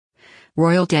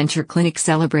Royal Denture Clinic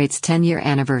celebrates 10-year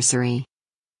anniversary.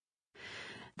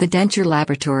 The Denture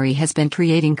Laboratory has been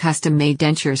creating custom-made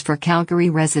dentures for Calgary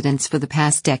residents for the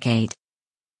past decade.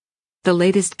 The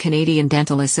latest Canadian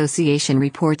Dental Association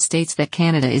report states that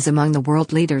Canada is among the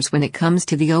world leaders when it comes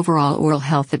to the overall oral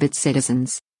health of its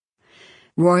citizens.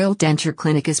 Royal Denture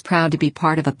Clinic is proud to be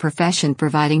part of a profession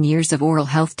providing years of oral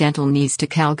health dental needs to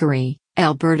Calgary,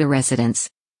 Alberta residents.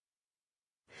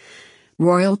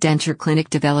 Royal Denture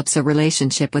Clinic develops a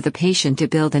relationship with a patient to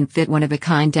build and fit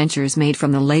one-of-a-kind dentures made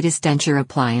from the latest denture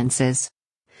appliances.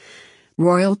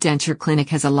 Royal Denture Clinic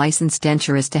has a licensed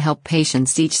denturist to help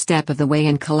patients each step of the way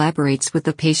and collaborates with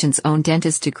the patient's own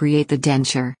dentist to create the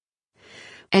denture.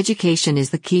 Education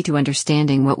is the key to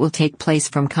understanding what will take place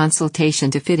from consultation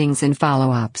to fittings and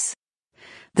follow-ups.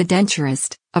 The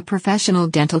denturist, a professional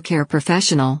dental care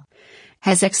professional,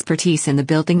 has expertise in the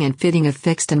building and fitting of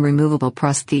fixed and removable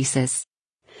prostheses.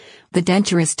 The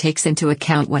denturist takes into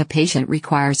account what a patient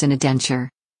requires in a denture.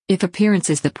 If appearance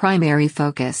is the primary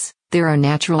focus, there are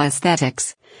natural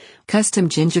aesthetics, custom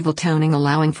gingival toning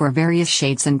allowing for various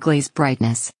shades and glazed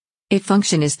brightness. If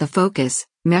function is the focus,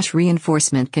 mesh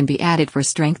reinforcement can be added for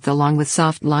strength along with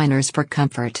soft liners for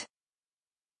comfort.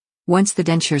 Once the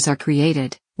dentures are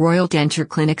created, Royal Denture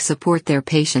Clinic support their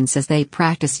patients as they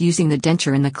practice using the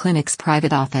denture in the clinic's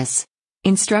private office.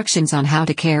 Instructions on how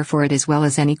to care for it as well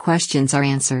as any questions are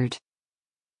answered.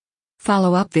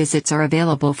 Follow-up visits are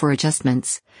available for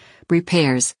adjustments,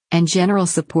 repairs, and general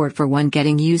support for one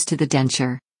getting used to the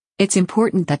denture. It's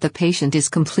important that the patient is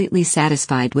completely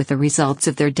satisfied with the results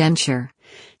of their denture,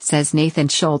 says Nathan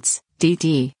Schultz,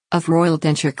 DD, of Royal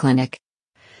Denture Clinic.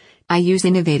 I use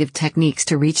innovative techniques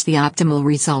to reach the optimal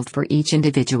result for each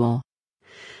individual.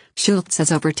 Schultz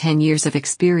has over 10 years of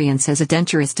experience as a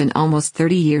denturist and almost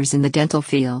 30 years in the dental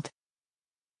field.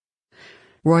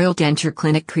 Royal Denture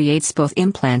Clinic creates both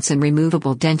implants and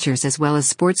removable dentures as well as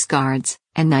sports guards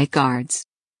and night guards.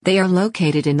 They are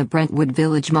located in the Brentwood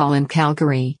Village Mall in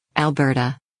Calgary,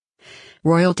 Alberta.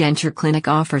 Royal Denture Clinic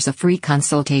offers a free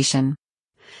consultation.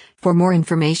 For more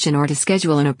information or to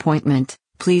schedule an appointment,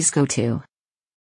 please go to